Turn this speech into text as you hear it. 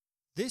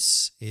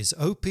This is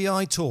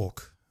OPI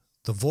Talk,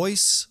 the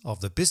voice of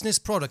the business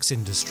products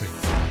industry.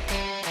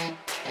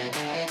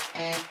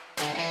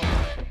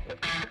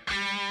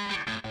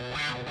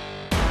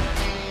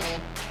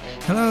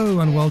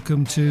 Hello and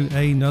welcome to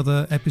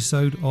another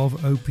episode of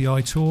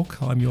OPI Talk.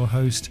 I'm your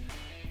host,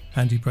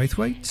 Andy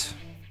Braithwaite.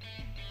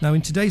 Now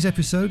in today's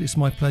episode, it's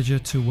my pleasure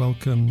to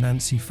welcome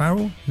Nancy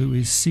Farrell, who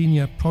is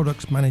Senior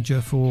Products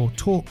Manager for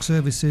Tork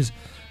Services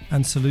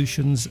and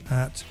Solutions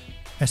at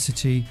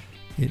Essity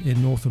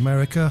in North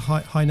America.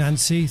 Hi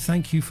Nancy,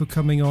 thank you for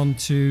coming on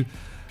to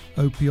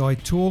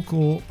OPI Talk,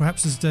 or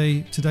perhaps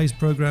today's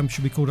program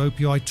should be called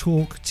OPI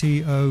Tork,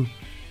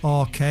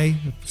 T-O-R-K.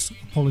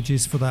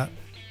 Apologies for that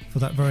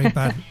very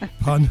bad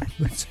pun.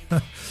 But,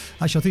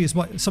 actually, I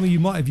think it's something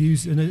you might have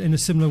used in a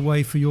similar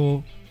way for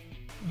your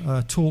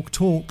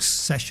talks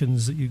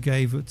sessions that you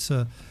gave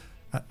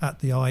at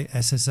the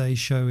ISSA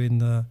show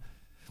in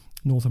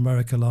North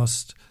America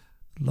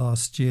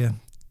last year.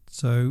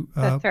 So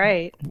that's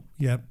right.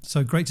 Yeah.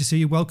 So great to see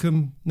you.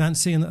 Welcome,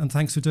 Nancy, and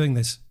thanks for doing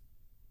this.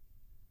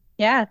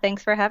 Yeah,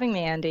 thanks for having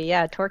me, Andy.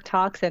 Yeah, Tork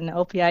Talks and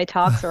OPI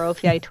Talks, or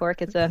OPI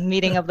Tork, it's a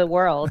meeting of the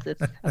world.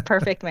 It's a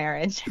perfect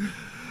marriage.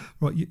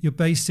 Right, you're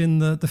based in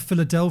the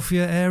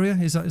Philadelphia area.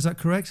 Is that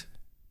correct?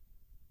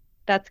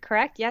 That's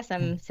correct. Yes,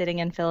 I'm sitting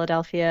in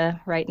Philadelphia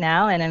right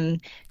now, and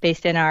I'm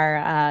based in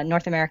our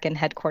North American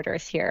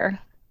headquarters here.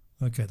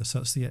 Okay, so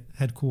that's the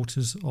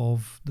headquarters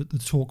of the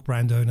Tork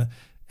brand owner.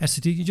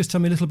 Essity, can you just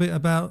tell me a little bit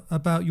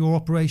about your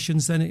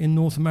operations then in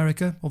North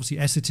America? Obviously,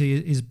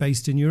 Essity is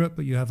based in Europe,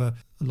 but you have a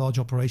large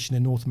operation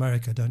in North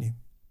America, don't you?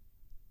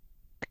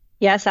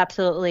 Yes,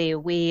 absolutely.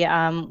 We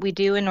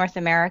do in North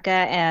America,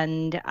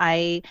 and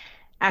I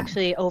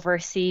actually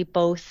oversee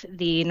both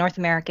the North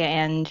America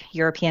and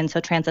European, so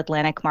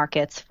transatlantic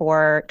markets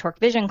for Tork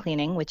Vision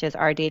Cleaning, which is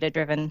our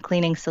data-driven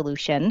cleaning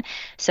solution.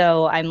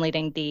 So I'm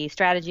leading the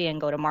strategy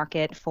and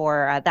go-to-market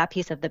for that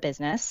piece of the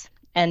business.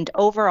 And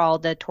overall,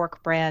 the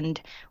Tork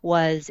brand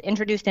was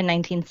introduced in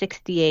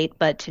 1968,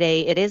 but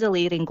today it is a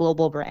leading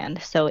global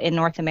brand. So in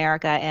North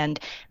America and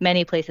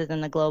many places in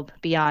the globe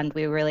beyond,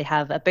 we really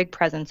have a big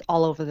presence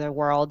all over the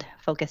world,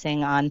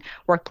 focusing on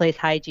workplace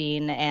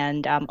hygiene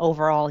and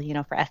overall,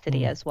 for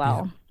Essity as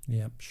well.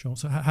 Yeah, sure.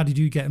 So how did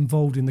you get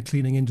involved in the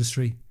cleaning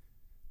industry?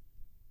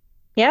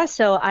 Yeah,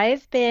 so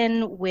I've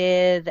been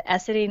with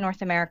Essity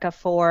North America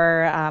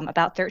for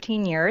about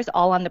 13 years,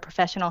 all on the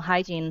professional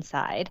hygiene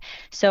side.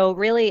 So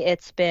really,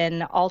 it's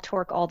been all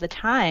Tork all the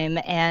time.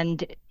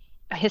 And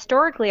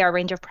historically, our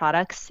range of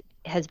products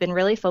has been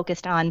really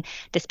focused on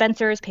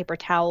dispensers, paper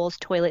towels,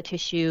 toilet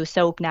tissue,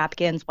 soap,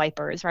 napkins,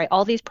 wipers, right?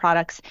 All these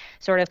products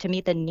sort of to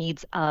meet the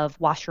needs of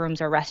washrooms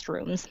or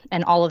restrooms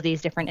and all of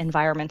these different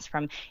environments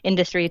from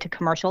industry to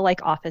commercial,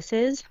 like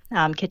offices,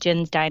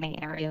 kitchens,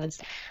 dining areas.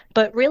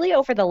 But really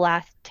over the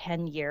last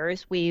 10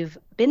 years, we've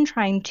been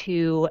trying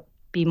to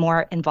be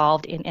more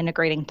involved in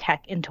integrating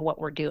tech into what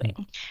we're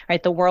doing,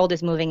 right? The world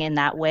is moving in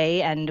that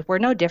way, and we're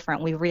no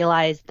different. We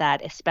realize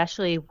that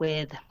especially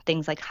with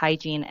things like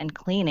hygiene and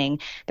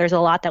cleaning, there's a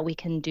lot that we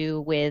can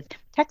do with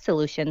tech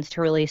solutions to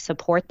really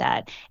support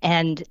that.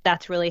 And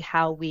that's really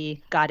how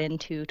we got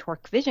into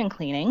Tork Vision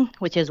Cleaning,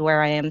 which is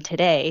where I am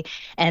today,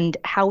 and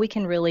how we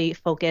can really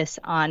focus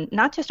on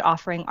not just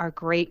offering our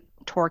great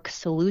Tork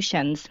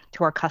solutions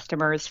to our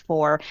customers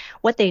for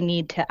what they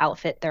need to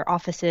outfit their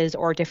offices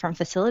or different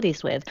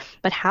facilities with,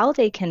 but how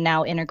they can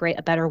now integrate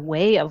a better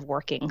way of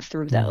working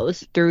through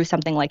those, through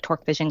something like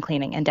Tork Vision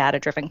Cleaning and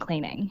data-driven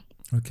cleaning.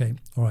 Okay.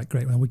 All right,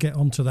 great. Well, we'll get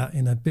onto that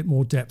in a bit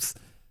more depth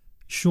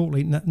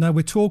shortly. Now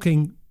we're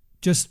talking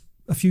just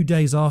a few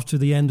days after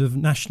the end of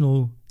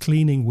National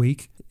Cleaning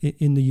Week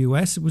in the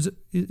US.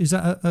 Is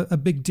that a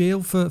big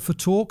deal for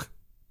Tork?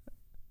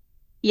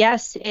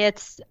 Yes,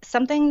 it's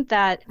something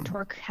that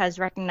Tork has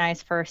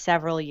recognized for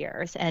several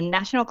years. And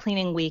National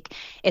Cleaning Week,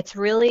 it's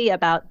really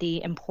about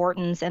the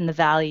importance and the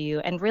value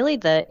and really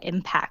the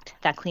impact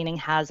that cleaning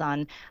has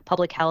on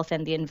public health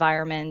and the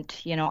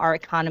environment, our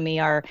economy,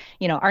 our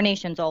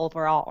nation's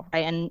overall,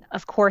 right? And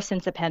of course,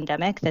 since the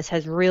pandemic, this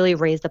has really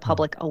raised the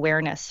public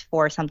awareness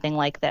for something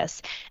like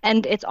this.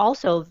 And it's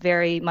also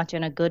very much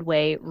in a good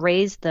way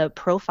raised the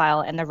profile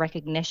and the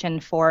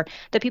recognition for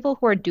the people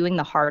who are doing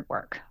the hard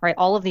work, right?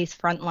 All of these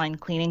frontline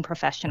cleaning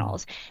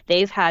professionals,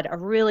 they've had a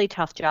really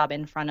tough job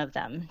in front of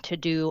them to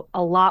do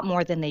a lot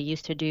more than they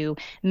used to do,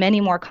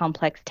 many more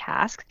complex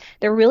tasks.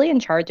 They're really in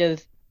charge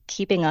of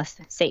keeping us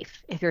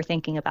safe, if you're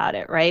thinking about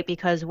it, right?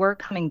 Because we're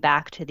coming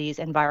back to these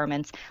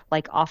environments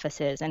like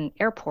offices and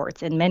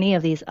airports and many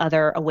of these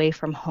other away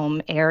from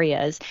home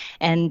areas.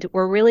 And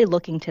we're really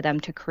looking to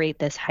them to create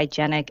this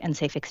hygienic and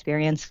safe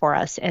experience for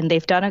us. And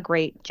they've done a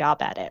great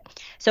job at it.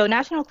 So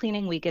National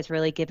Cleaning Week is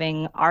really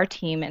giving our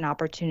team an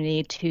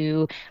opportunity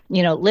to,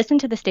 listen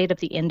to the state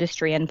of the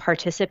industry and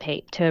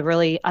participate to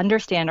really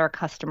understand our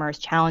customers'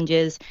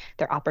 challenges,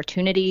 their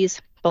opportunities,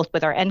 both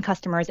with our end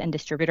customers and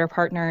distributor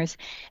partners,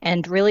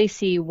 and really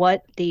see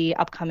what the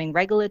upcoming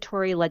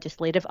regulatory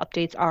legislative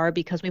updates are,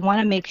 because we want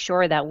to make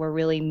sure that we're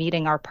really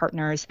meeting our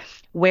partners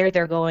where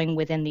they're going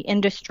within the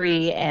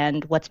industry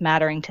and what's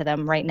mattering to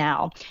them right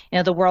now.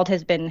 The world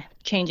has been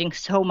changing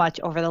so much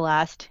over the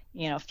last,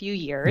 few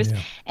years. Yeah.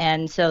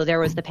 And so there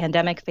was the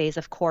pandemic phase,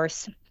 of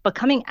course, but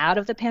coming out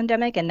of the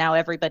pandemic, and now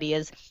everybody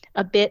is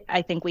a bit,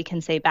 I think we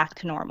can say, back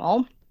to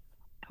normal.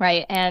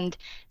 Right. And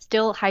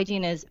still,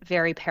 hygiene is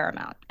very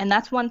paramount. And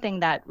that's one thing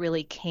that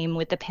really came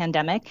with the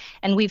pandemic.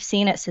 And we've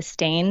seen it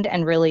sustained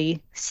and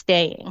really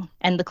staying.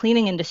 And the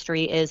cleaning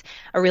industry is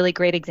a really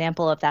great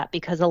example of that,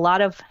 because a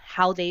lot of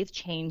how they've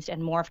changed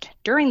and morphed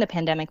during the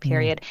pandemic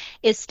period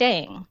is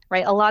staying.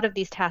 Right. A lot of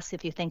these tasks,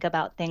 if you think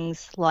about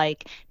things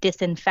like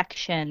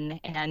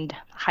disinfection and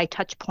high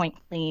touch point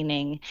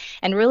cleaning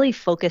and really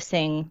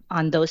focusing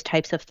on those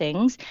types of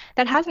things,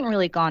 that hasn't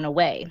really gone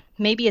away.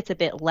 Maybe it's a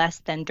bit less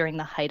than during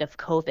the height of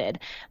COVID,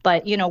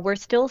 but we're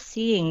still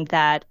seeing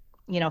that,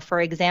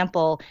 for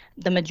example,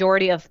 the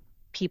majority of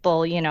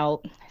people,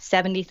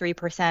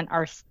 73%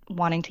 are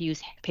wanting to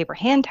use paper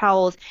hand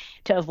towels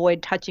to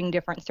avoid touching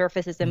different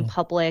surfaces in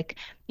public.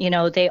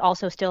 They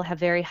also still have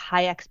very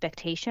high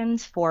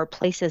expectations for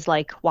places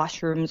like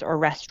washrooms or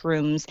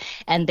restrooms,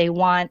 and they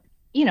want,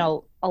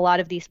 a lot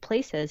of these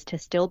places to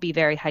still be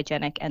very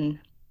hygienic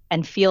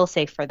and feel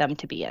safe for them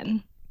to be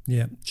in.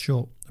 Yeah,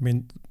 sure. I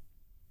mean,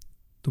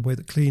 the way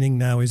that cleaning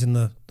now is in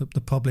the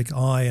public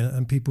eye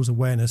and people's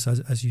awareness,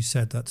 as you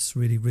said, that's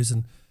really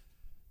risen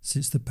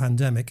since the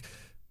pandemic.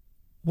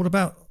 What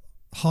about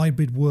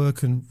hybrid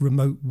work and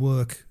remote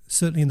work,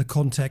 certainly in the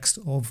context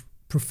of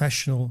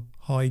professional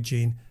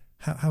hygiene?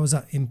 How has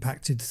that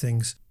impacted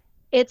things?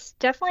 It's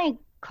definitely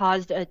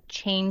caused a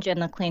change in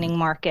the cleaning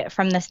market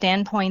from the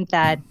standpoint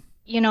that,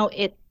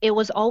 it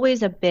was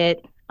always a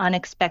bit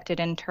unexpected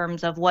in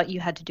terms of what you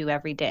had to do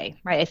every day,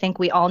 right? I think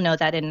we all know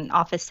that in an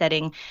office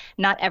setting,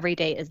 not every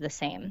day is the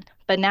same.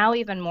 But now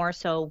even more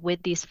so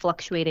with these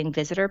fluctuating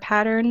visitor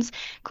patterns,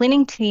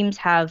 cleaning teams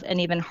have an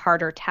even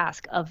harder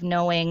task of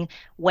knowing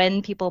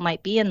when people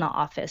might be in the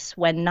office,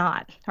 when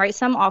not, right?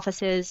 Some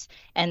offices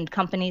and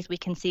companies, we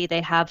can see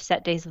they have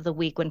set days of the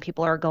week when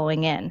people are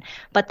going in.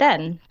 But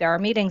then there are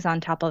meetings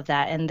on top of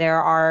that. And there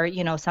are,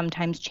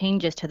 sometimes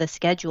changes to the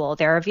schedule.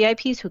 There are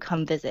VIPs who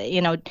come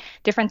visit,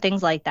 different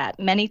things like that.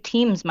 Many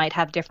teams might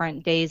have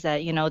different days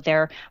that,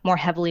 they're more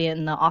heavily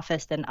in the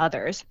office than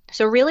others.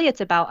 So really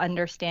it's about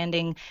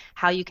understanding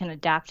how you can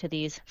adapt to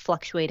these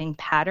fluctuating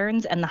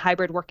patterns. And the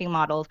hybrid working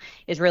model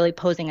is really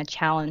posing a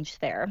challenge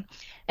there.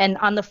 And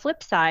on the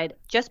flip side,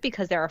 just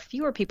because there are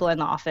fewer people in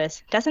the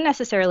office doesn't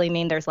necessarily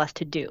mean there's less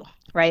to do,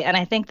 right? And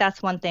I think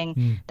that's one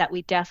thing that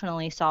we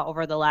definitely saw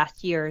over the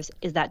last years,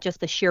 is that just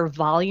the sheer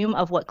volume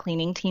of what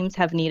cleaning teams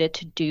have needed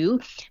to do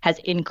has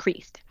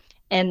increased.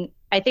 And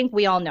I think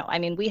we all know,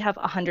 we have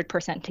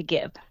 100% to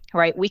give,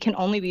 right? We can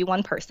only be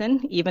one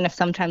person, even if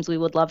sometimes we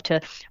would love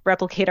to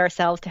replicate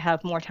ourselves to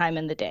have more time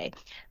in the day.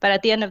 But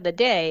at the end of the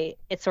day,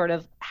 it's sort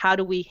of, how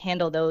do we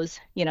handle those,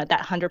 that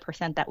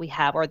 100% that we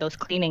have, or those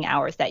cleaning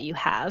hours that you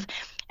have?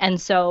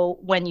 And so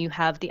when you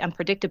have the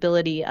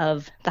unpredictability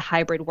of the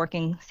hybrid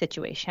working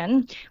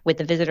situation with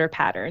the visitor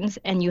patterns,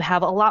 and you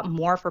have a lot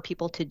more for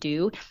people to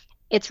do,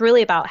 it's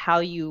really about how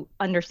you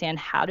understand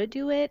how to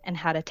do it and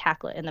how to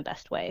tackle it in the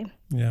best way.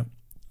 Yeah.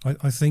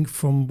 I think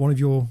from one of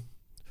your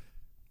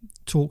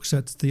talks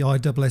at the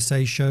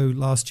ISSA show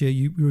last year,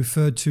 you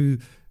referred to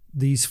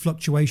these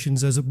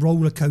fluctuations as a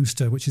roller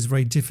coaster, which is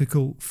very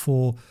difficult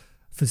for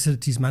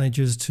facilities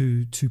managers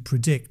to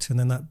predict. And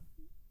then that,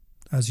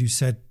 as you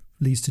said,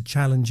 leads to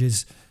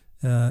challenges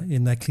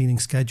in their cleaning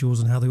schedules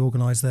and how they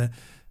organise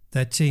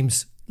their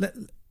teams.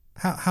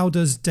 How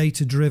does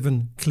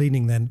data-driven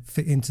cleaning then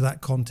fit into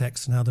that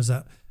context, and how does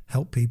that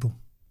help people?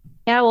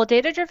 Yeah, well,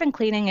 data-driven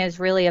cleaning is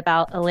really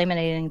about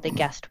eliminating the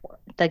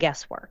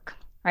guesswork,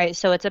 right?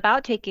 So it's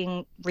about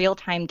taking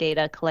real-time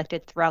data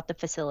collected throughout the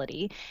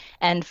facility.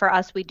 And for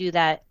us, we do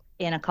that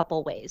in a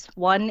couple ways.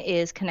 One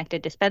is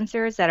connected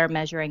dispensers that are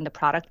measuring the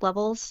product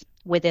levels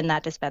within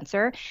that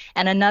dispenser.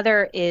 And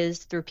another is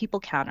through people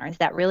counters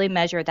that really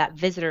measure that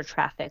visitor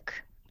traffic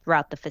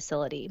throughout the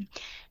facility.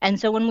 And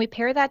so when we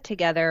pair that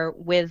together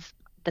with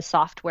the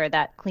software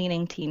that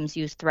cleaning teams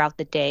use throughout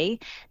the day,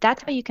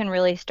 that's how you can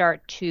really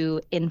start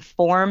to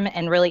inform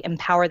and really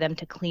empower them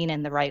to clean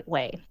in the right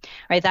way,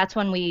 right? That's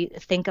when we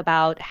think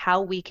about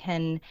how we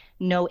can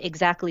know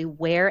exactly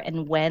where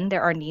and when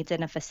there are needs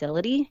in a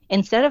facility,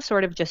 instead of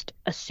sort of just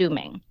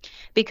assuming.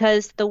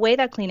 Because the way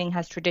that cleaning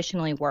has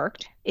traditionally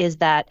worked is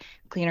that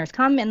cleaners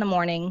come in the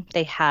morning,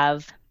 they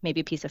have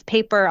maybe a piece of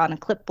paper on a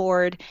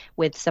clipboard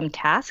with some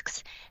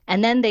tasks,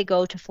 and then they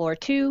go to floor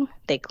 2,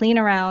 they clean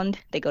around,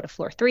 they go to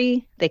floor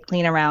 3, they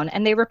clean around,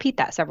 and they repeat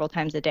that several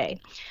times a day.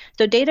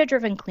 So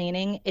data-driven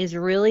cleaning is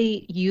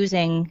really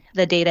using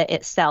the data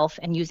itself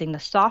and using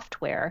the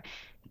software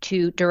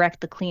to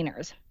direct the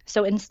cleaners.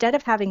 So instead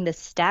of having this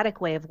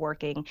static way of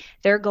working,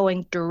 they're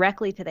going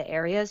directly to the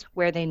areas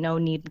where they know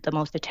need the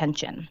most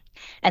attention.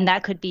 And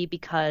that could be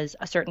because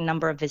a certain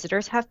number of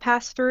visitors have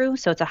passed through,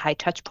 so it's a high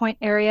touch point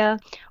area,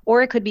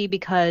 or it could be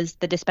because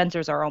the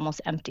dispensers are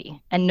almost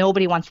empty. And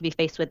nobody wants to be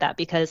faced with that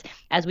because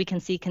as we can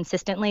see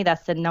consistently,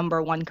 that's the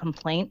number one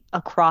complaint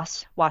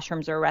across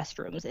washrooms or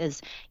restrooms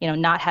is,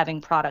 not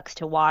having products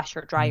to wash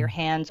or dry your Mm.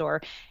 hands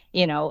or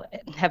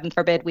heaven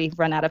forbid we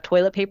run out of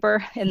toilet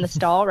paper in the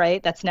stall,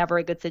 right? That's never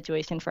a good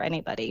situation for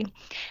anybody.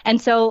 And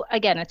so,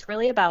 again, it's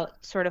really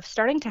about sort of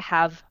starting to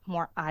have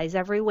more eyes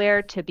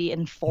everywhere to be Mm.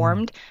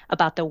 informed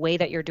about the way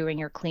that you're doing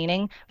your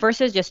cleaning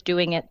versus just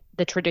doing it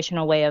the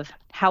traditional way of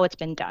how it's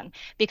been done,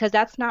 because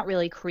that's not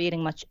really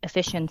creating much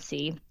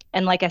efficiency.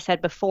 And like I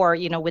said before,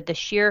 with the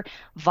sheer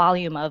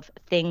volume of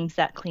things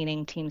that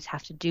cleaning teams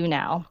have to do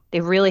now,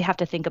 they really have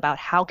to think about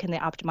how can they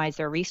optimize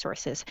their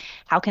resources?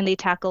 How can they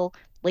tackle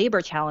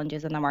labor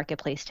challenges in the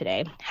marketplace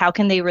today? How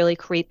can they really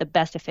create the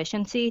best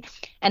efficiency?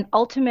 And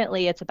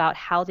ultimately, it's about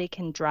how they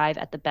can drive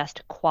at the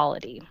best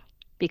quality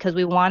because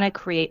we want to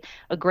create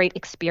a great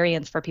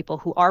experience for people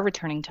who are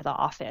returning to the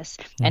office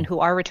and Mm. who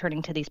are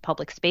returning to these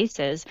public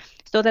spaces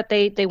so that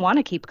they want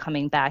to keep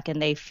coming back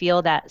and they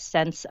feel that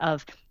sense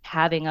of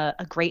having a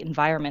great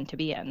environment to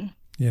be in.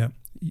 Yeah.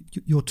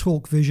 Your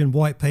Talk Vision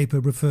white paper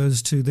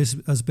refers to this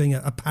as being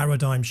a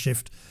paradigm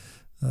shift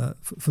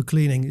for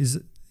cleaning.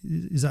 Is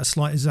that a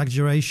slight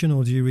exaggeration,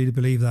 or do you really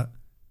believe that?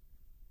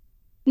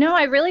 No,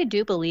 I really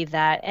do believe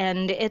that.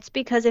 And it's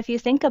because if you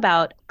think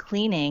about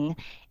cleaning,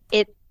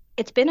 it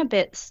it's been a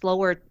bit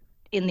slower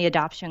in the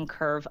adoption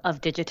curve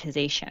of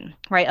digitization,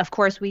 right? Of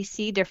course, we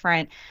see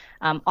different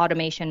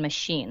automation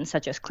machines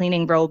such as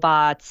cleaning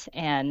robots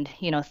and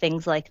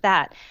things like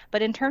that.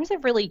 But in terms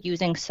of really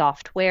using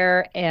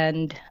software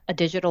and a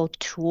digital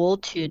tool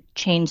to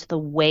change the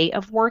way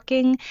of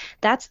working,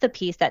 that's the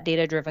piece that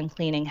data-driven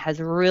cleaning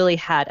has really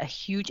had a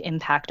huge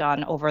impact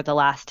on over the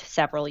last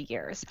several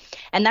years.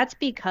 And that's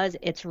because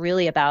it's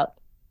really about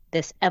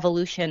this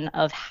evolution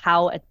of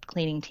how a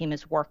cleaning team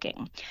is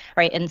working,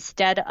 right?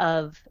 Instead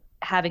of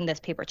having this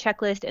paper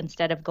checklist,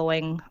 instead of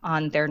going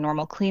on their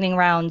normal cleaning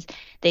rounds,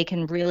 they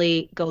can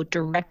really go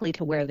directly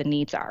to where the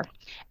needs are.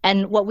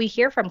 And what we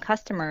hear from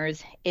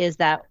customers is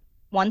that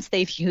once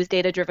they've used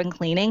data-driven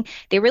cleaning,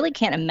 they really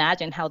can't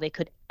imagine how they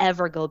could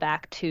ever go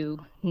back to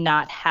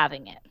not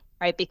having it,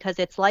 right? Because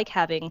it's like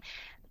having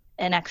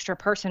an extra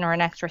person or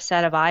an extra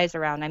set of eyes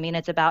around. I mean,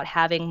 it's about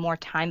having more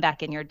time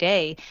back in your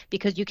day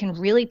because you can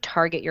really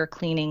target your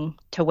cleaning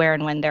to where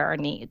and when there are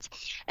needs.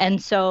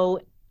 And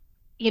so,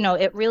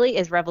 it really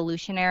is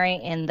revolutionary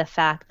in the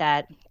fact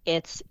that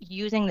it's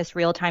using this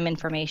real-time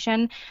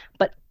information,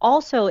 but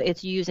also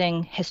it's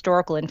using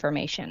historical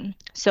information.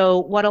 So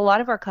what a lot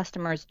of our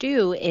customers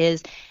do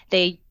is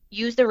they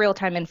use the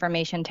real-time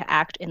information to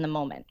act in the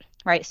moment,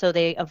 right? So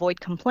they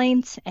avoid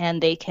complaints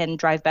and they can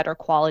drive better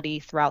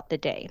quality throughout the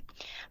day.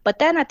 But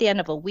then at the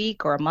end of a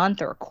week or a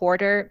month or a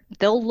quarter,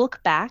 they'll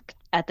look back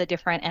at the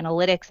different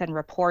analytics and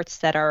reports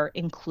that are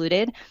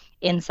included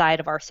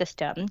inside of our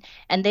system.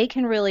 And they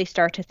can really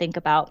start to think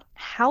about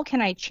how can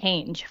I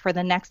change for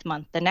the next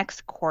month, the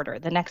next quarter,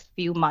 the next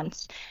few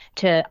months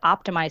to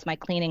optimize my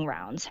cleaning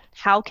rounds?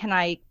 How can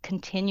I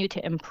continue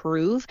to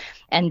improve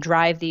and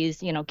drive these,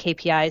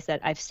 KPIs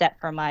that I've set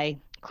for my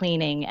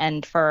cleaning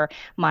and for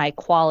my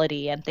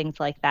quality and things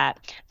like that.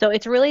 So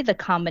it's really the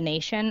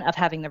combination of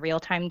having the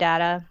real-time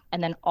data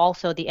and then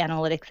also the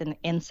analytics and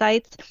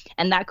insights,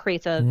 and that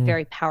creates a Mm.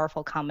 very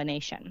powerful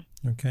combination.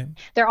 Okay.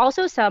 There are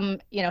also some,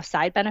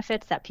 side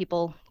benefits that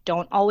people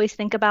don't always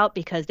think about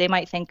because they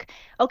might think,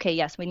 okay,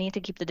 yes, we need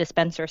to keep the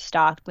dispenser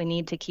stocked. We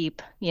need to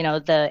keep,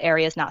 the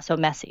areas not so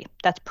messy.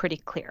 That's pretty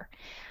clear.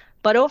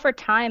 But over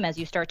time, as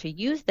you start to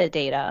use the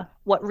data,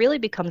 what really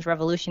becomes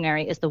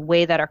revolutionary is the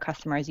way that our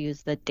customers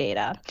use the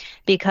data.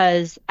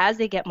 Because as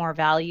they get more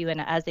value and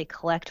as they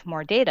collect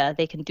more data,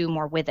 they can do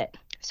more with it.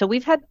 So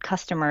we've had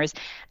customers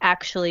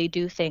actually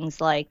do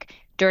things like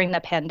during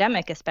the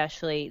pandemic,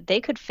 especially, they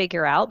could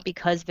figure out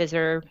because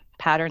visitor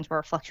patterns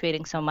were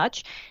fluctuating so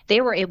much,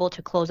 they were able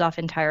to close off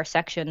entire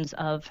sections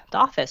of the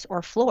office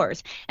or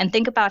floors and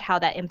think about how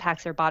that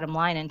impacts their bottom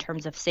line in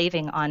terms of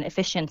saving on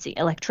efficiency,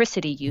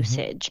 electricity Hmm.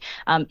 usage,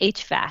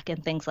 HVAC,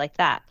 and things like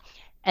that.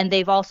 And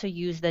they've also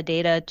used the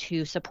data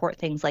to support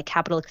things like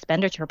capital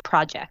expenditure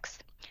projects.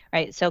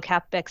 Right. So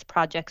CapEx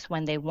projects,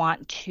 when they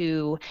want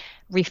to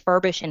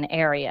refurbish an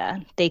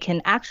area, they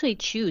can actually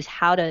choose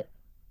how to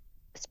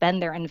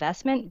spend their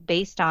investment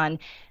based on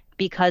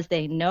because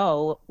they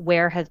know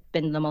where has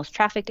been the most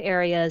trafficked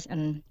areas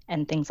and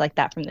things like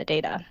that from the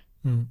data.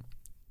 Mm.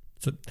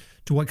 So,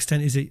 to what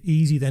extent is it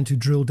easy then to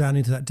drill down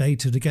into that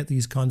data to get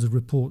these kinds of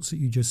reports that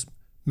you just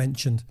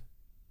mentioned?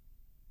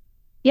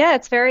 Yeah,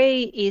 it's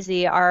very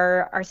easy.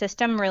 Our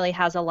system really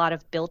has a lot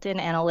of built-in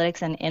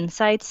analytics and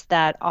insights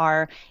that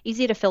are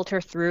easy to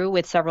filter through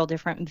with several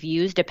different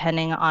views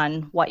depending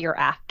on what you're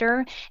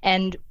after.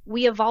 And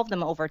we evolve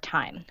them over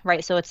time,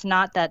 right? So it's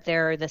not that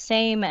they're the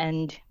same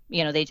and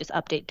they just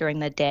update during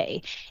the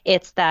day.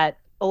 It's that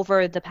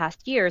over the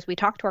past years, we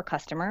talk to our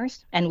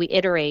customers and we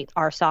iterate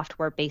our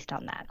software based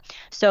on that.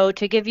 So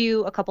to give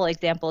you a couple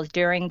examples,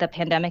 during the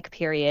pandemic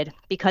period,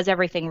 because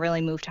everything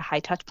really moved to high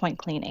touch point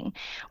cleaning,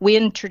 we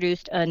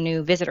introduced a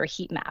new visitor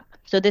heat map.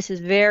 So this is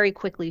very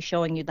quickly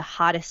showing you the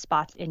hottest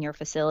spots in your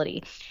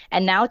facility.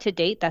 And now to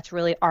date, that's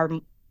really our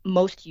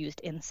most used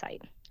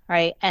insight.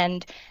 Right.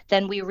 And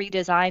then we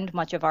redesigned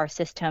much of our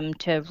system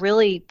to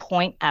really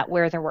point at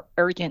where there were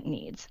urgent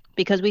needs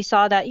because we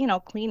saw that,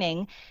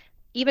 cleaning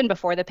even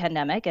before the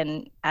pandemic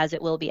and as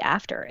it will be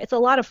after, it's a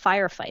lot of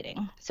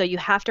firefighting. So you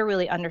have to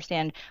really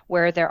understand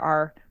where there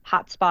are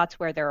hot spots,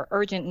 where there are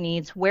urgent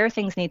needs, where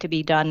things need to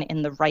be done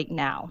in the right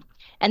now.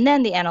 And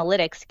then the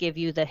analytics give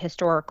you the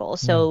historical.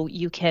 So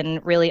you can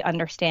really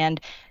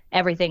understand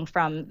everything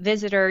from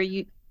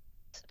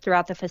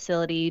throughout the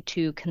facility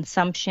to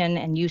consumption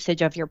and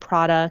usage of your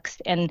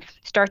products and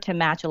start to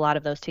match a lot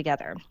of those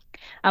together.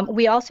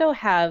 We also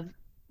have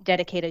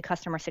dedicated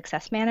customer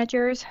success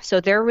managers. So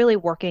they're really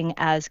working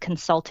as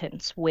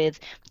consultants with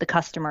the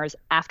customers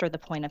after the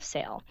point of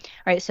sale,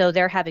 right? So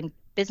they're having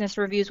business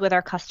reviews with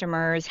our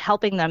customers,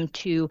 helping them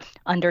to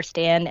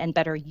understand and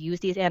better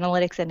use these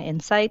analytics and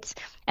insights.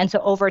 And so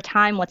over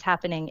time, what's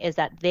happening is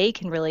that they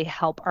can really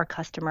help our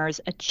customers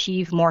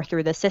achieve more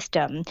through the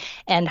system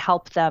and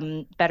help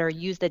them better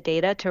use the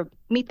data to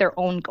meet their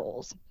own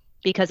goals.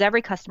 Because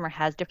every customer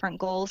has different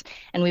goals,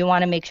 and we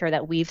want to make sure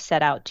that we've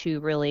set out to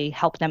really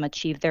help them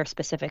achieve their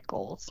specific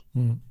goals.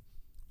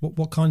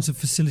 What kinds of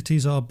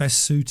facilities are best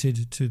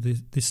suited to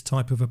this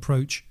type of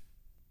approach?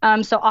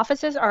 So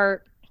offices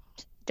are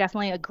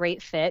definitely a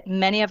great fit.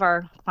 Many of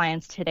our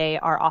clients today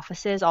are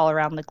offices all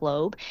around the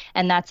globe,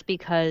 and that's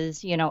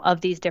because,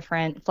 of these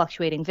different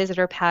fluctuating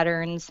visitor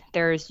patterns.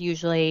 There's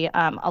usually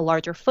a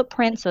larger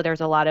footprint, so there's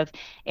a lot of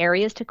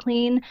areas to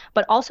clean,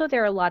 but also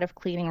there are a lot of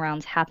cleaning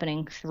rounds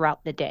happening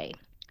throughout the day.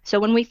 So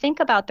when we think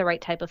about the right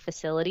type of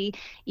facility,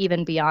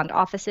 even beyond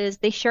offices,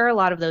 they share a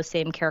lot of those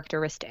same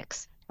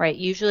characteristics, right?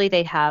 Usually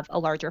they have a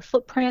larger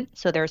footprint,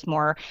 so there's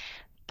more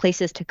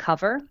places to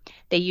cover.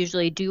 They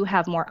usually do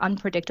have more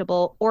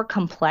unpredictable or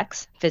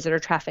complex visitor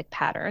traffic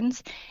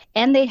patterns,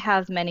 and they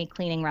have many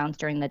cleaning rounds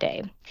during the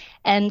day.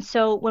 And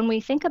so when we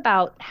think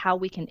about how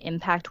we can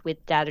impact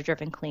with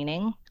data-driven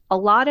cleaning, a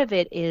lot of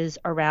it is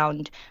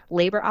around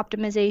labor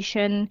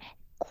optimization,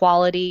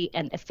 quality,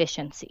 and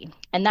efficiency.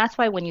 And that's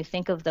why when you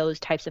think of those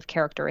types of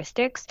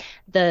characteristics,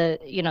 the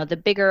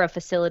bigger a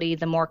facility,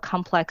 the more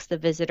complex the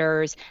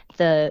visitors,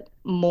 the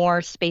more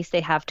space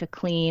they have to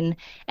clean,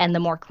 and the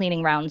more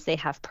cleaning rounds they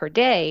have per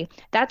day,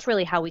 that's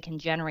really how we can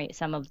generate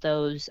some of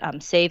those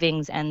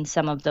savings and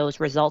some of those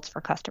results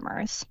for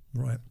customers.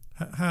 Right.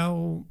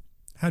 How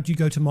do you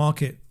go to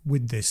market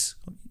with this?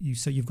 You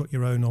say you've got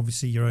your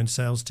own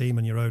sales team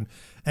and your own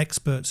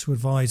experts who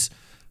advise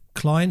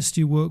clients.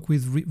 Do you work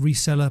with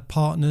reseller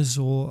partners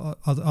or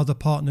other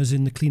partners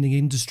in the cleaning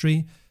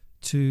industry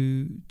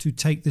to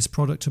take this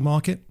product to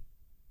market?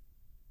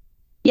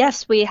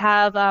 Yes, we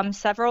have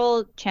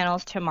several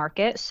channels to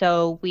market.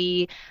 So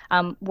we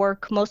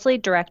work mostly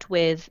direct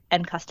with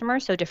end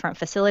customers, so different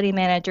facility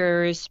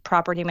managers,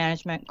 property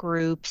management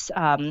groups,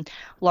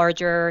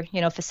 larger,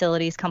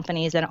 facilities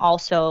companies, and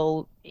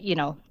also,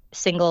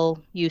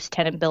 single-use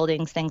tenant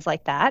buildings, things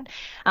like that.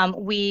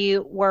 We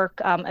work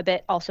a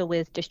bit also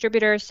with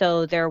distributors,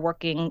 so they're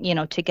working,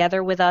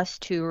 together with us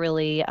to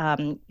really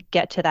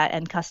get to that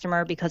end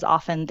customer because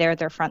often they're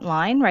their front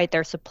line, right?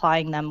 They're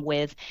supplying them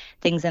with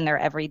things in their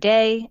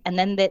everyday, and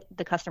then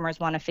the customers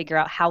want to figure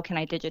out how can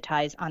I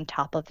digitize on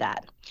top of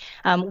that.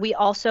 We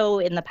also,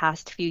 in the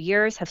past few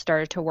years, have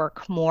started to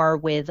work more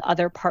with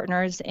other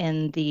partners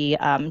in the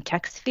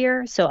tech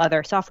sphere, so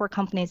other software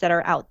companies that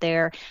are out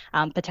there,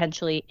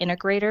 potentially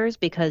integrators,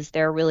 because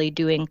they're really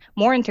doing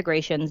more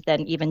integrations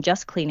than even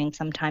just cleaning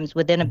sometimes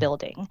within a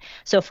building.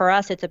 So for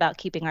us, it's about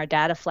keeping our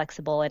data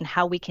flexible and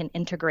how we can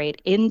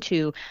integrate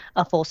into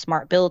a full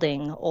smart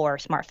building or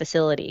smart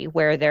facility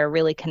where they're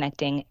really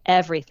connecting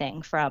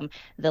everything from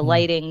the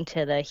lighting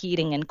to the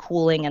heating and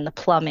cooling and the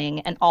plumbing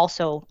and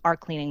also our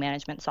cleaning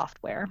management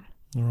software.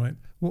 All right.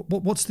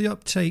 What's the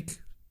uptake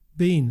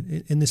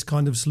been in this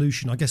kind of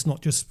solution? I guess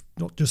not just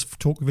for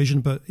Tork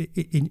Vision, but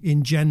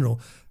in general.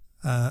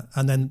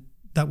 And then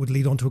that would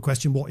lead on to a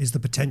question: what is the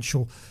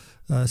potential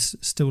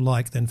still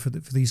like then for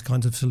these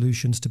kinds of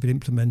solutions to be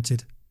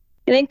implemented?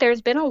 I think there's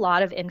been a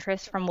lot of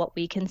interest from what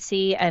we can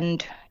see,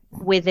 and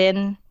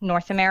within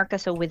North America,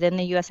 so within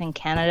the US and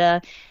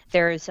Canada,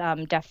 there's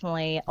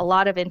definitely a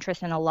lot of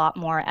interest and a lot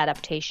more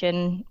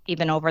adaptation,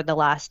 even over the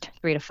last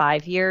 3 to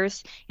 5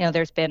 years.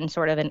 There's been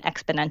sort of an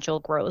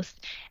exponential growth.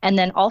 And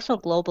then also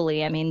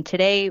globally, I mean,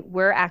 today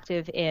we're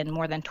active in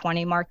more than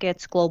 20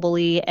 markets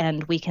globally,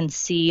 and we can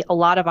see a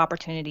lot of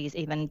opportunities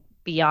even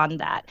beyond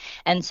that.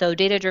 And so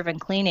data-driven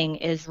cleaning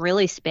is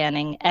really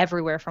spanning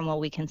everywhere from what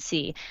we can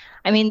see.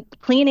 I mean,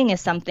 cleaning is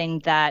something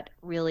that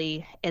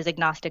really is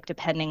agnostic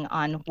depending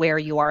on where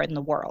you are in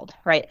the world,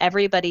 right?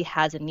 Everybody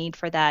has a need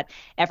for that.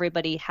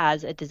 Everybody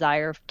has a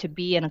desire to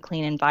be in a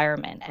clean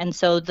environment. And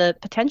so the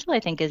potential, I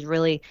think, is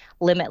really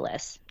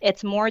limitless.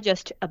 It's more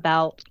just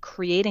about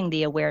creating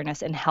the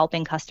awareness and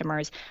helping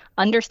customers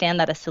understand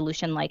that a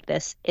solution like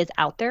this is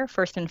out there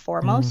first and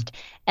foremost,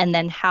 and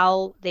then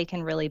how they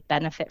can really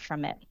benefit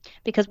from it.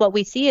 Because what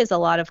we see is a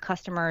lot of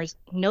customers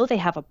know they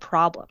have a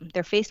problem.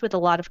 They're faced with a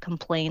lot of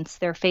complaints.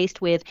 They're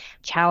faced with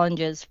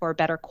challenges for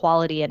better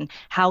quality and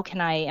how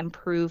can I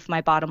improve my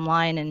bottom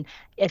line and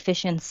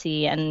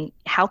efficiency and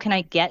how can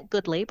I get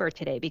good labor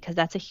today, because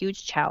that's a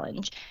huge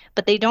challenge.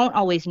 But they don't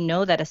always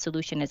know that a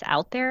solution is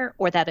out there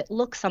or that it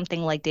looks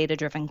something like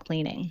data-driven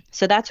cleaning.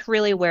 So that's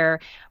really where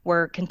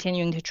we're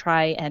continuing to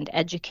try and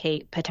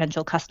educate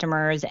potential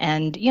customers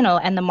and,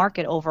 and the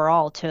market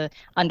overall to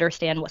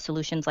understand what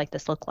solutions like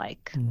this look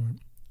like.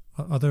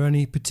 Right. Are there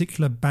any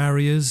particular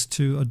barriers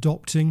to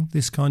adopting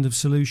this kind of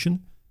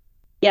solution?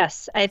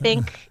 Yes, I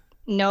think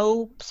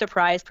no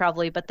surprise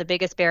probably, but the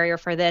biggest barrier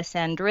for this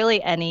and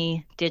really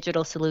any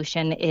digital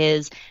solution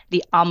is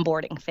the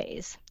onboarding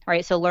phase,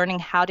 right? So learning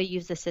how to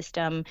use the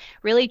system,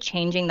 really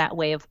changing that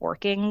way of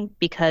working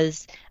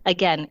because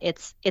again,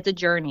 it's a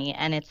journey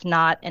and it's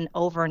not an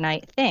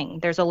overnight thing.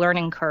 There's a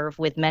learning curve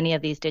with many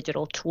of these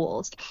digital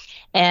tools.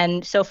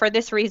 And so for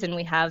this reason,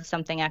 we have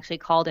something actually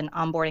called an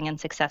onboarding and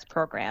success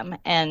program.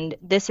 And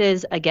this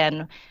is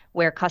again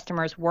where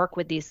customers work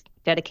with these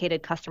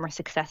dedicated customer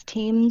success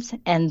teams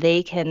and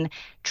they can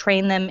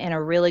train them in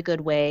a really good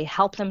way,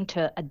 help them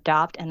to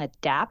adopt and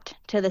adapt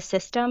to the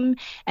system,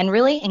 and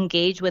really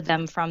engage with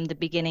them from the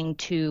beginning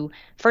to,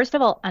 first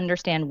of all,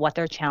 understand what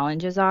their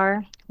challenges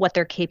are, what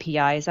their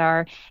KPIs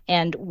are,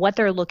 and what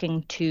they're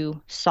looking to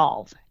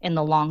solve in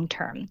the long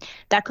term.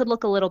 That could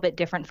look a little bit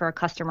different for a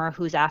customer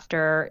who's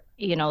after,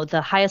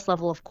 the highest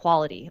level of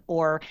quality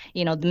or,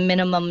 the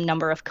minimum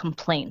number of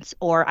complaints,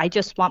 or I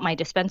just want my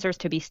dispensers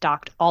to be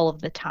stocked all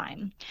of the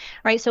time,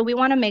 right? So we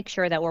want to make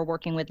sure that we're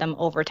working with them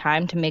over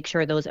time to make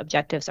sure those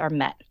objectives are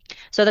met.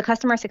 So the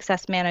customer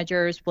success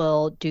managers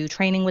will do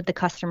training with the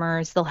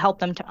customers. They'll help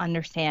them to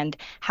understand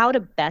how to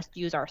best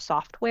use our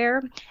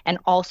software and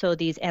also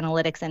these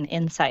analytics and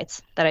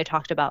insights that I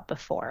talked about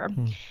before.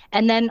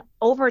 And then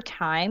over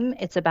time,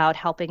 it's about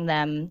helping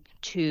them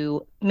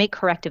to make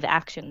corrective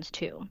actions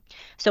too.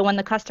 So when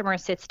the customer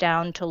sits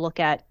down to look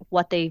at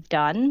what they've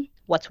done,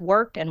 what's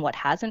worked and what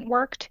hasn't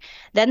worked,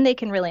 then they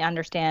can really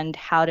understand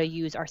how to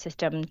use our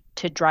system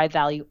to drive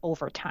value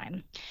over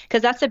time.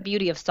 Because that's the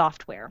beauty of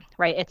software,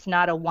 right? It's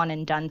not a one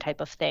and done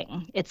type of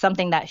thing. It's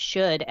something that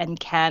should and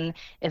can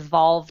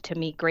evolve to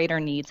meet greater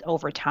needs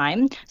over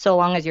time, so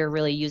long as you're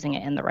really using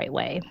it in the right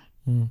way.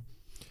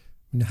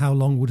 And how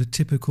long would a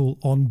typical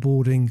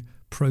onboarding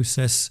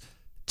process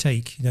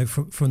take,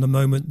 from the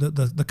moment that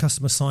the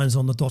customer signs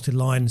on the dotted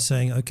line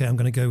saying, okay, I'm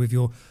going to go with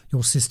your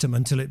system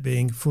until it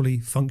being fully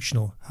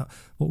functional?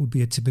 What would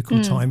be a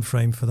typical time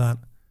frame for that?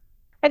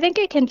 I think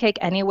it can take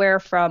anywhere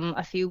from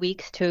a few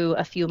weeks to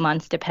a few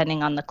months,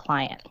 depending on the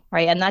client,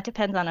 right? And that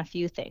depends on a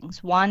few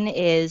things. One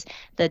is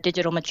the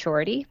digital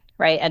maturity,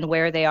 right? And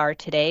where they are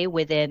today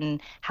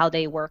within how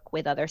they work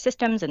with other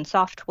systems and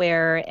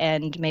software,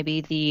 and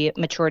maybe the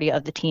maturity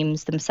of the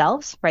teams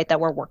themselves, right, that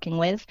we're working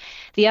with.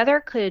 The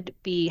other could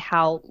be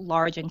how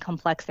large and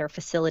complex their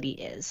facility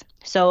is.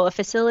 So a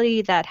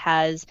facility that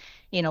has,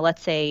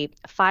 let's say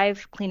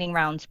 5 cleaning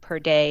rounds per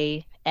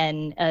day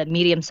and a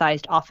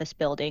medium-sized office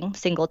building,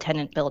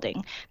 single-tenant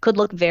building, could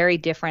look very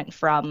different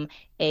from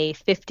a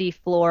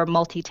 50-floor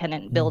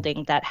multi-tenant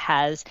building that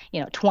has,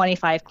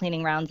 25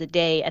 cleaning rounds a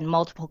day and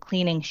multiple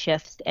cleaning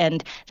shifts,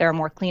 and there are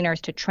more cleaners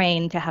to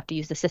train to have to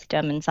use the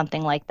system and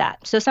something like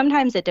that. So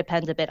sometimes it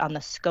depends a bit on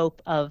the scope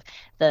of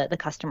the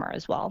customer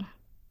as well.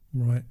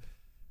 Right.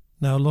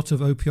 Now, a lot of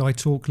OPI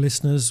Talk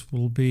listeners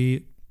will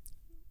be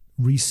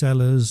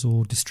resellers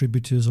or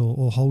distributors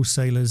or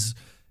wholesalers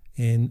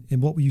in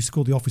what we used to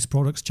call the office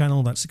products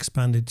channel. That's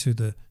expanded to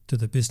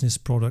the business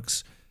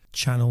products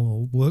channel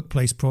or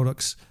workplace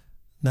products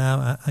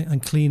now,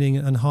 and cleaning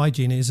and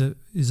hygiene is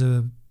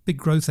a big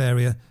growth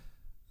area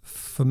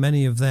for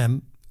many of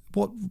them.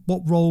 What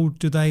role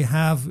do they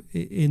have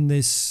in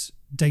this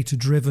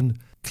data-driven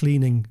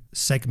cleaning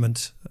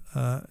segment?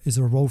 Is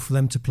there a role for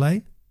them to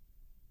play?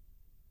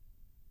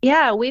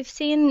 Yeah, we've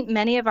seen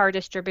many of our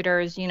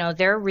distributors,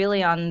 they're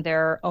really on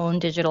their own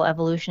digital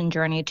evolution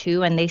journey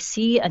too, and they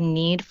see a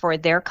need for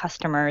their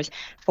customers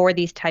for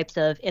these types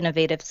of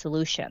innovative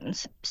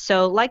solutions.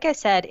 So like I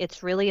said,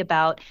 it's really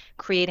about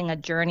creating a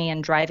journey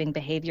and driving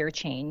behavior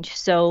change.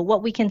 So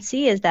what we can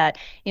see is that,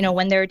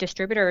 when there are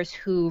distributors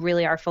who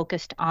really are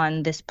focused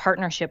on this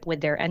partnership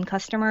with their end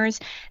customers,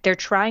 they're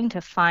trying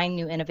to find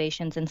new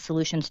innovations and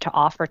solutions to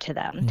offer to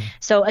them.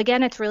 So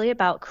again, it's really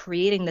about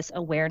creating this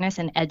awareness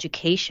and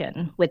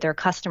education with their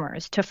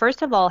customers to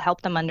first of all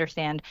help them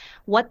understand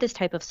what this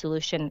type of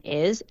solution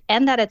is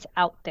and that it's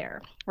out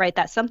there, right?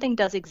 That something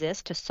does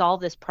exist to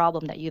solve this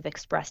problem that you've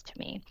expressed to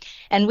me.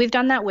 And we've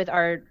done that with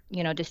our,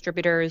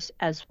 distributors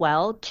as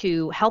well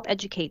to help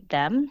educate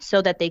them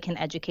so that they can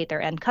educate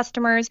their end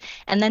customers.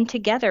 And then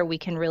together we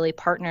can really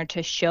partner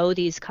to show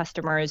these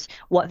customers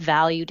what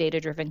value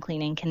data-driven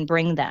cleaning can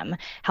bring them,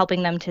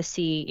 helping them to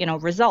see,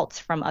 results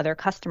from other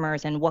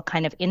customers and what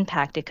kind of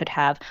impact it could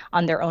have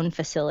on their own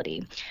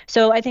facility.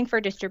 So I think for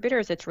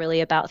distributors, it's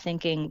really about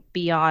thinking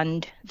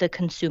beyond the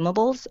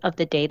consumables of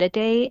the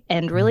day-to-day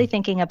and really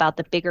thinking about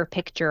the bigger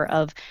picture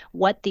of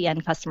what the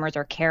end customers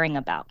are caring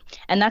about.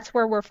 And that's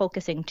where we're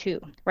focusing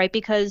too, right?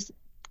 Because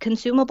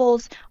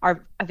consumables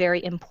are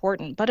very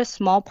important, but a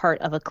small part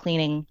of a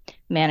cleaning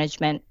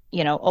management,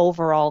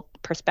 overall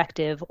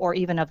perspective or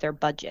even of their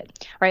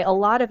budget, right? A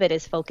lot of it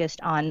is focused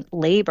on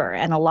labor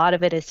and a lot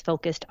of it is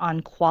focused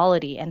on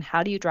quality and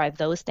how do you drive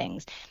those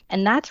things?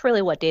 And that's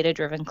really what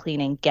data-driven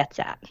cleaning gets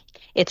at.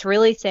 It's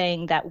really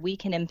saying that we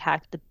can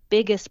impact the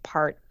biggest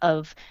part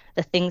of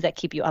the things that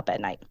keep you up at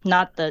night,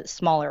 not the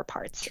smaller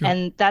parts. Sure.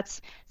 And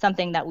that's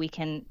something that we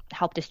can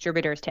help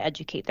distributors to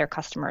educate their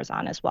customers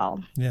on as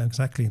well. Yeah,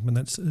 exactly. And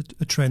that's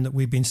a trend that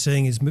we've been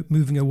seeing is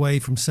moving away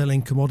from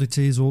selling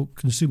commodities or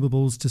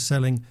consumables to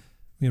selling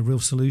real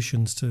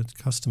solutions to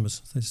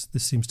customers.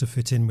 This seems to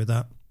fit in with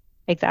that.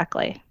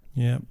 Exactly.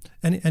 Yeah.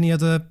 Any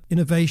other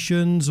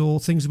innovations or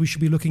things we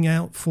should be looking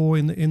out for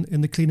in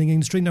the cleaning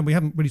industry? No, we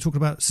haven't really talked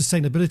about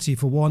sustainability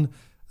for one.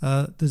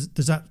 Does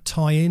that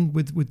tie in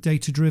with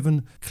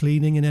data-driven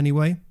cleaning in any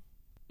way?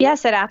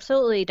 Yes, it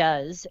absolutely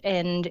does.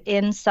 And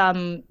in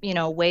some,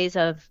 ways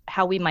of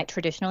how we might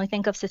traditionally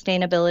think of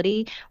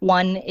sustainability,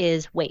 one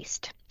is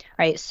waste,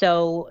 right?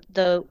 So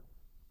the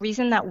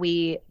reason that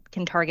we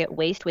can target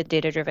waste with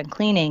data-driven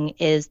cleaning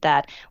is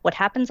that what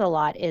happens a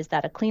lot is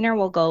that a cleaner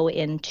will go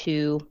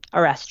into a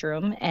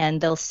restroom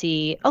and they'll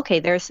see, okay,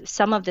 there's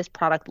some of this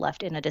product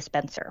left in a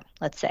dispenser,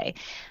 let's say.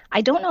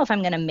 I don't know if I'm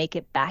going to make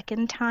it back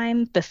in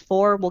time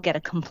before we'll get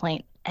a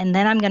complaint. And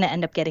then I'm going to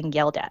end up getting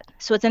yelled at.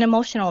 So it's an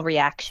emotional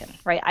reaction,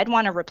 right? I'd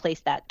want to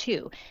replace that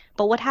too.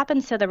 But what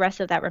happens to the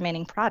rest of that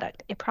remaining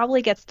product? It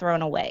probably gets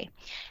thrown away.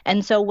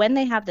 And so when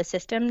they have the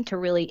system to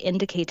really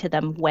indicate to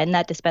them when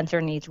that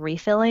dispenser needs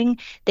refilling,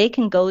 they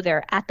can go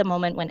there at the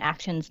moment when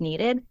action's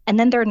needed, and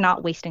then they're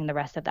not wasting the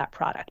rest of that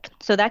product.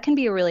 So that can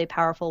be a really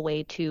powerful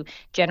way to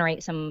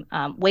generate some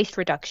waste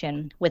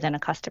reduction within a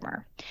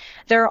customer.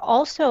 There are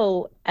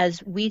also,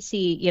 as we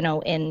see,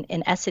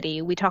 in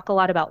Essity, we talk a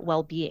lot about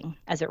well-being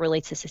as it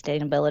relates to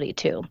sustainability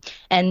too.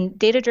 And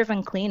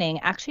data-driven cleaning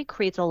actually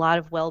creates a lot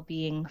of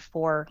well-being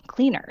for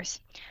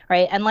cleaners,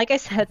 right? And like I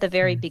said at the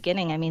very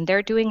beginning, I mean,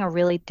 they're doing a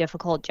really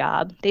difficult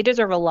job. They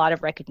deserve a lot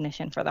of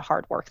recognition for the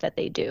hard work that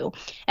they do.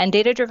 And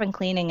data-driven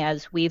cleaning,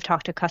 as we've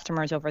talked to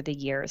customers over the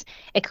years,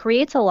 it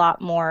creates a lot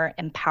more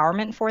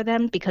empowerment for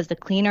them because the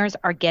cleaners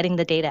are getting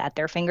the data at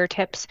their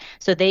fingertips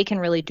so they can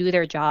really do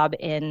their job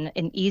in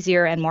an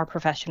easier and more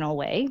professional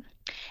way.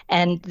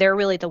 And they're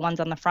really the ones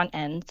on the front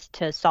end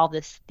to solve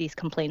these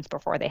complaints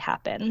before they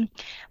happen.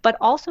 But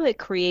also it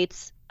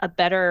creates a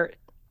better,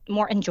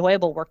 more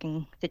enjoyable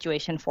working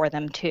situation for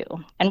them too.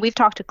 And we've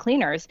talked to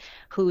cleaners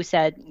who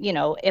said,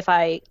 if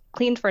I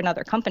cleaned for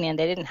another company and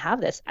they didn't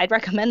have this, I'd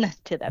recommend this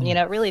to them.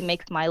 It really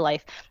makes my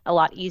life a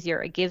lot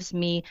easier. It gives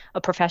me a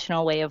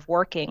professional way of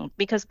working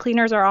because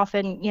cleaners are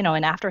often,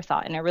 an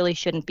afterthought, and it really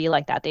shouldn't be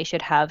like that. They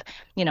should have,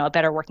 a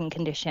better working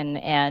condition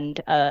and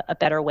a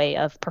better way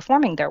of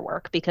performing their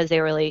work because they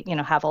really,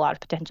 have a lot of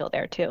potential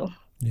there too.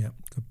 Yeah,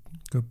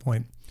 good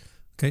point.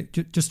 Okay,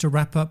 just to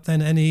wrap up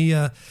then,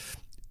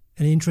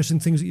 any interesting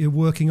things that you're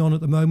working on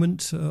at the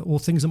moment or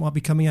things that might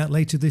be coming out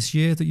later this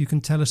year that you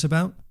can tell us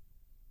about?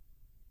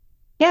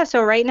 Yeah,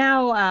 so right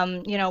now,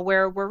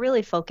 where we're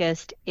really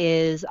focused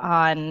is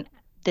on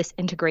this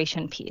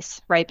integration piece,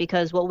 right?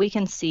 Because what we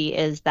can see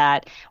is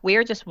that we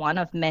are just one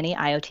of many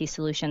IoT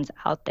solutions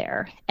out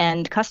there.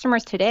 And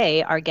customers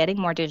today are getting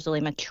more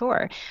digitally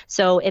mature.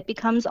 So it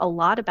becomes a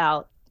lot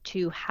about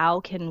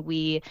how can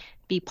we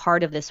be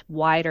part of this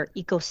wider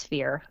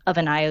ecosphere of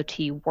an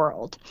IoT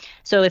world.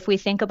 So if we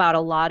think about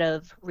a lot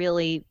of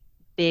really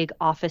big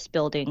office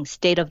buildings,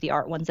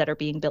 state-of-the-art ones that are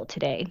being built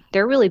today,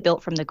 they're really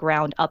built from the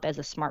ground up as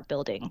a smart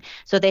building.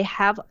 So they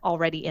have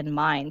already in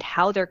mind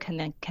how they're going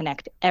to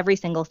connect every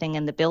single thing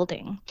in the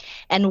building.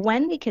 And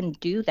when we can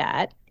do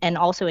that, and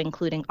also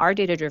including our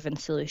data-driven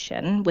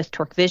solution with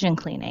Tork Vision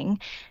Cleaning,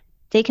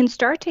 they can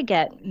start to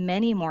get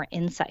many more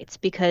insights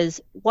because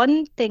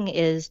one thing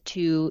is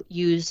to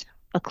use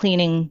a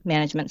cleaning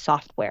management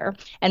software,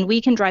 and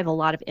we can drive a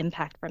lot of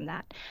impact from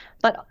that.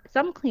 But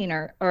some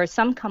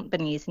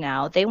companies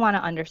now, they want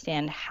to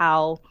understand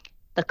how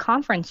the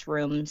conference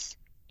rooms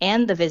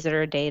and the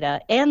visitor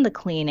data and the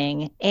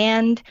cleaning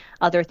and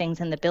other things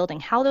in the building,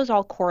 how those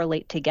all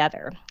correlate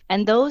together.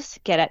 And those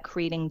get at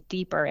creating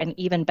deeper and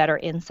even better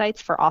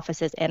insights for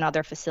offices and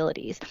other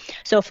facilities.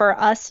 So for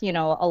us, a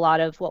lot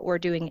of what we're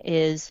doing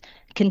is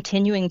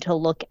continuing to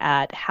look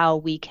at how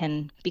we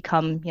can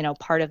become,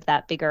 part of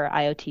that bigger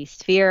IoT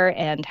sphere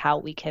and how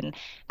we can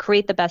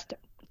create the best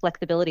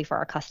flexibility for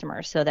our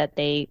customers so that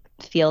they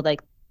feel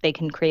like they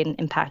can create an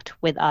impact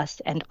with us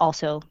and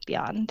also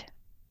beyond.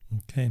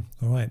 Okay,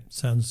 all right.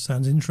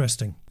 Sounds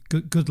interesting.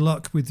 Good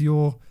luck with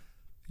your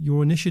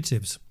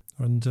initiatives,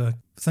 and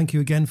thank you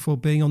again for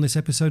being on this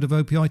episode of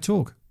OPI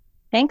Talk.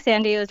 Thanks,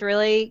 Andy. It was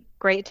really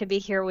great to be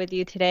here with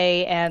you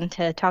today and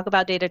to talk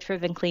about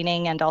data-driven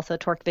cleaning and also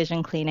Tork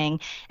Vision cleaning.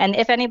 And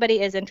if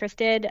anybody is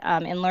interested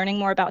in learning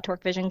more about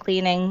Tork Vision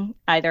cleaning,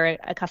 either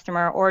a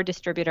customer or a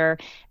distributor,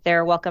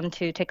 they're welcome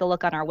to take a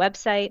look on our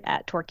website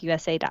at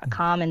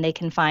torkusa.com, and they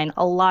can find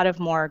a lot of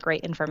more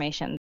great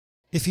information.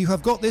 If you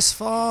have got this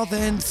far,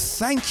 then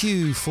thank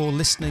you for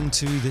listening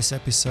to this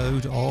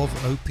episode of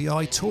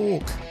OPI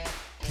Talk.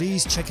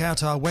 Please check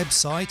out our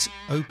website,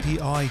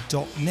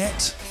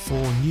 opi.net,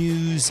 for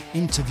news,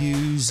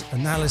 interviews,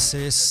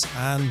 analysis,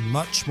 and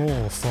much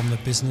more from the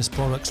business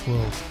products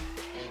world.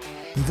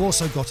 We've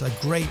also got a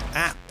great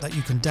app that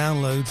you can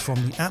download from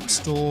the App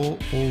Store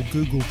or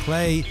Google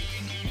Play.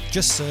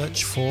 Just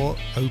search for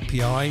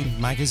OPI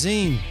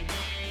Magazine.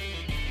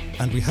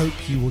 And we hope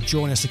you will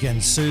join us again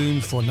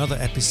soon for another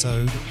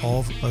episode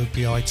of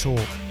OPI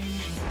Talk.